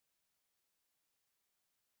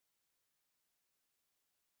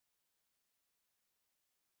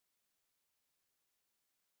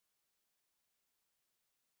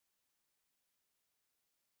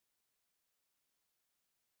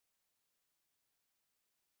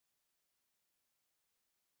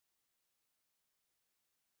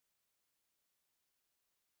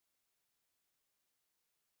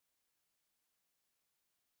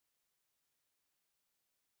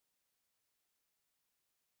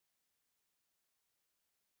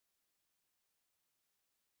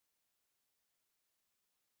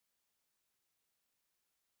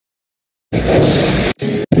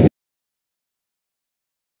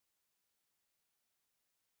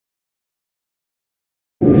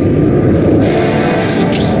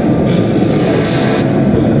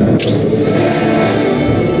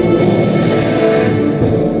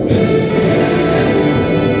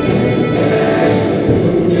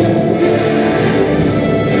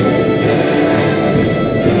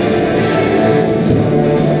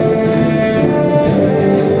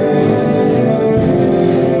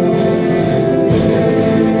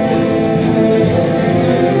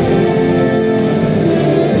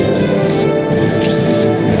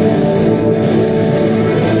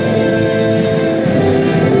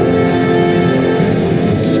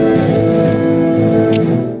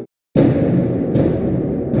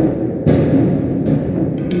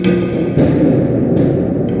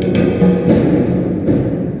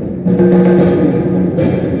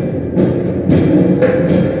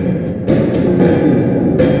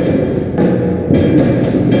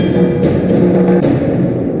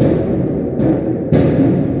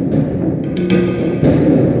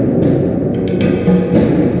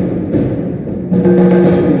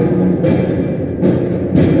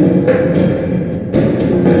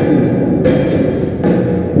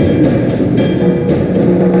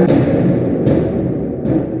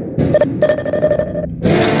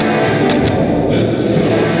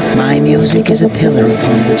Music is a pillar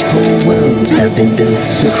upon which whole worlds have been built.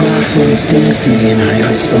 The craftsman sings to me and I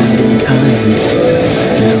respond in kind.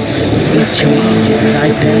 Look, it changes as I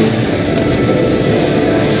play.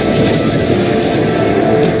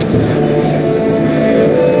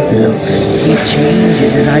 Look, it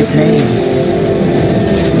changes as I play.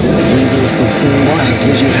 We will fulfill what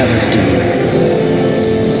did you have us do.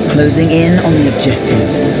 Closing in on the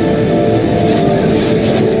objective.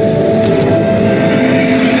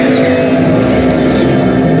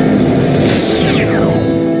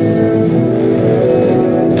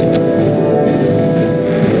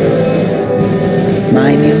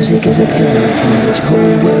 My music is a pillar upon which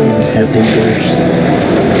whole worlds have been built.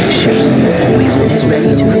 Showing the poison is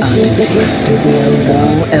ready to receive the gift of the eldar.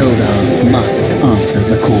 All eldar must answer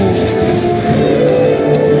the call.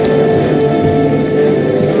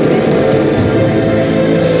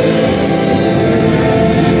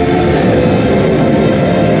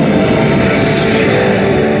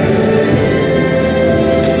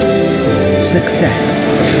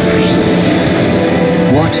 Success.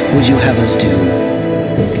 What would you have us do?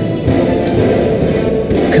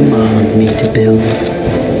 Command me to build.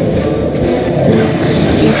 Look,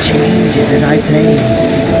 it changes as I play.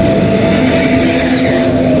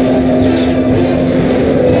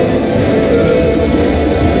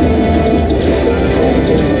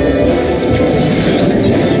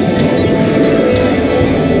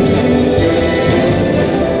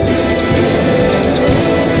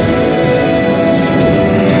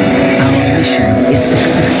 Our mission is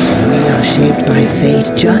successful. We are shaped by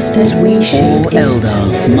fate just as we shape it. All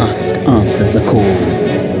eldar must answer the call.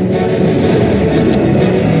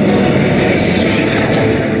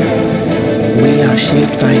 We are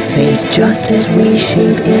shaped by fate just as we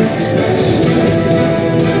shape it.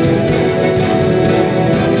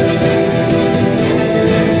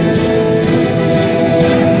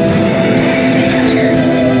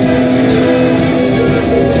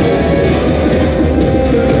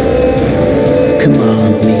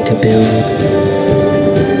 Command me to build.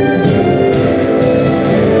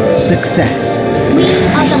 Success. We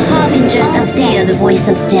are the harbingers of death, the voice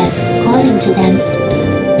of death, calling to them.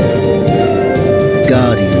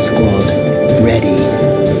 Guardian squad, ready.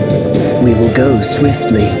 We will go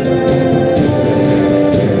swiftly.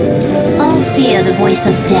 All fear the voice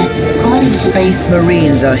of death, calling to them. Space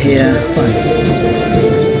Marines are here.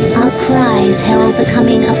 Our cries herald the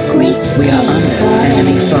coming of great We are pain under for our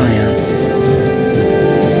enemy enemies. fire.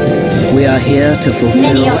 We are here to fulfill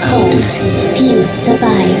Many are our called, duty. few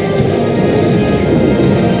survive.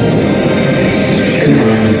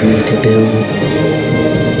 Command me to build.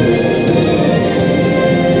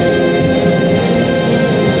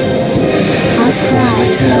 Our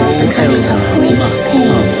cries herald the coming of great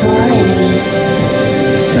pain for our enemies.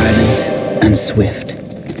 Silent and swift.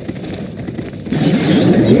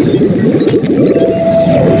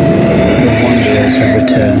 The wanderers have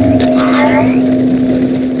returned.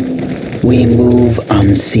 We move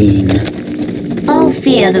unseen. All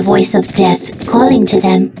fear the voice of death, calling to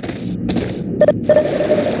them.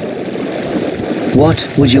 What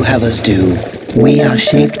would you have us do? We are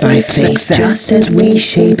shaped by fate just as we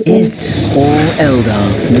shape it. All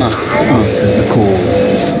eldar must answer the call.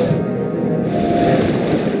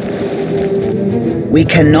 We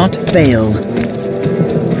cannot fail.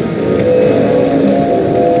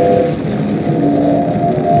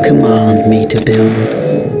 command me to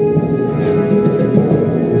build.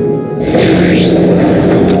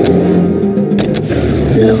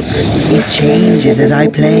 Look, it changes as I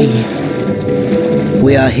play.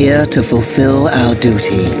 We are here to fulfill our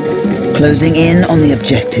duty, closing in on the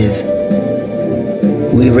objective.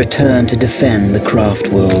 We return to defend the craft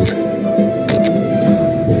world.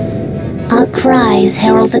 Our cries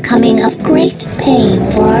herald the coming of great pain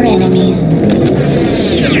for our enemies.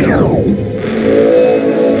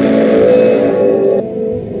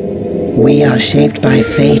 We are shaped by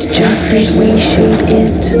fate just as we shape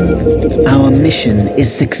it. Our mission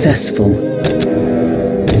is successful.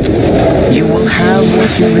 You will have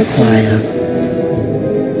what you require.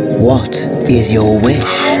 What is your wish?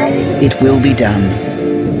 It will be done.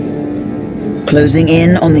 Closing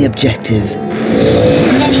in on the objective.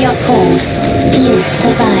 Many are called, few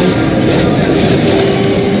survive.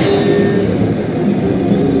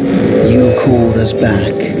 You called us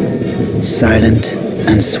back, silent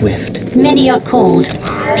and swift. Many are called,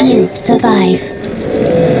 few survive.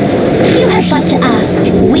 You have but to ask.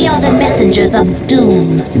 We are the messengers of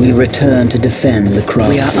doom. We return to defend the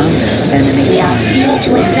craft. We are under enemy We are here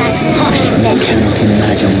to exact harsh vengeance. Cannot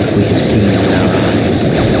imagine what we have seen with our eyes.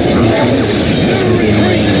 The enemy is within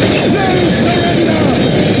range.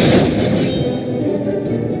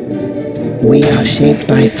 We are shaped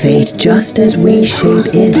by fate just as we shape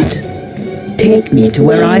it. Take me to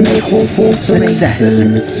where I may call forth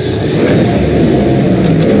success.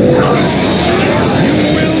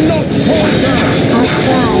 Our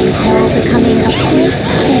cries herald the coming of great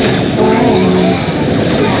pain for our enemies.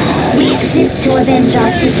 We exist to avenge our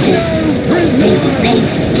sisters. They will pay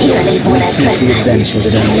dearly for their Seek the trespasses. adventure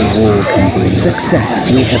that only war can bring.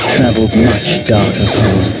 Success. We have traveled much darker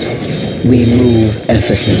paths. We move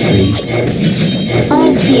effortlessly.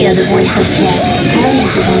 All fear the voice of death calling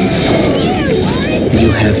to them.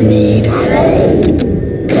 You have need.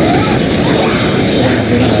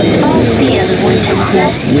 All fear the voice of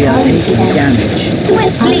death We are calling to taking them. damage.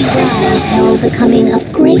 Swiftly cries herald the coming of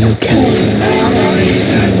great You cannot pain.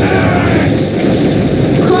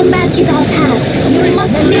 Combat is our task. You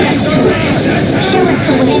must lead us to it. Show us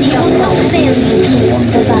the way. We will not fail you. You will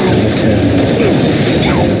survive.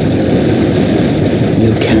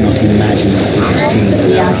 You cannot imagine what we have seen.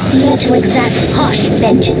 We are here to exact harsh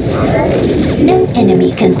vengeance. No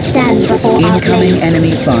enemy can stand before our Incoming blades.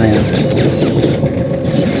 enemy fire.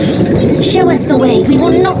 Show us the way. We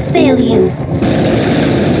will not fail you.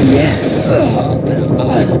 Yes.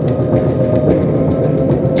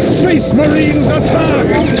 Space Marines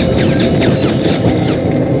attack!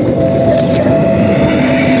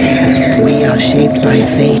 We are shaped by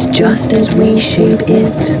fate just as we shape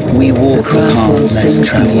it. We walk the path less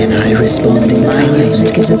traveled and I respond in my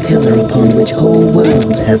music is a pillar upon which whole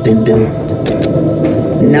worlds have been built.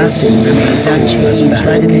 Nothing remains unchanged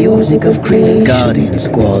by the music of creation. Guardian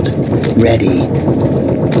Squad, ready.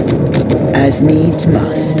 As needs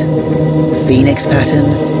must. Phoenix pattern,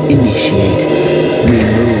 initiate. We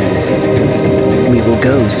move. We will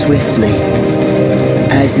go swiftly.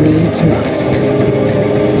 As needs must.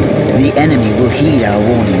 The enemy will heed our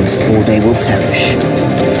warnings or they will perish.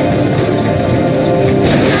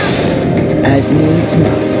 As needs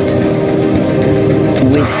must.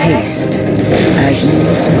 With haste. As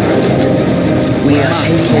needs must. We are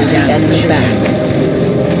taking the enemy back.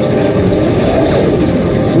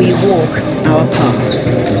 We walk our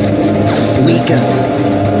path. We go.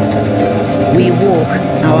 We walk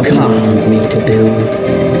our path. Command me to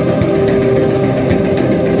build.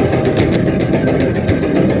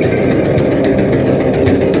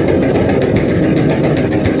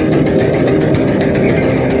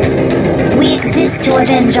 To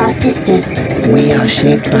avenge our sisters. We are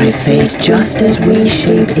shaped by fate just as we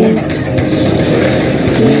shape it.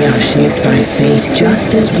 We are shaped by fate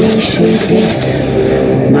just as we shape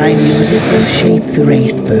it. My music will shape the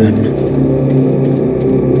Wraithburn.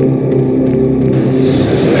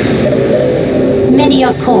 Many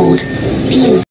are called, few